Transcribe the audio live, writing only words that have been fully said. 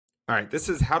All right, this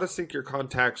is how to sync your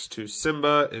contacts to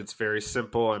Symba. It's very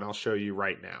simple, and I'll show you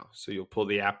right now. So you'll pull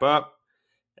the app up,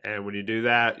 and when you do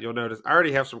that, you'll notice I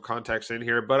already have some contacts in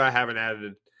here, but I haven't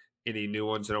added any new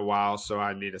ones in a while, so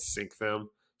I need to sync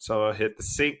them. So I'll hit the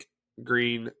sync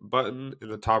green button in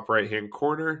the top right-hand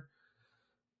corner,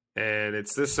 and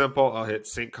it's this simple. I'll hit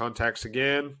sync contacts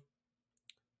again.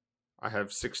 I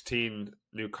have 16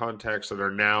 new contacts that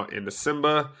are now into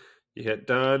Symba. You hit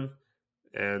done,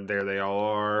 and there they all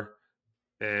are.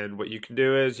 And what you can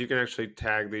do is you can actually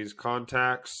tag these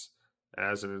contacts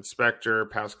as an inspector,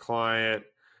 past client,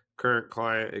 current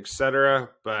client, etc.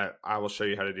 But I will show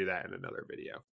you how to do that in another video.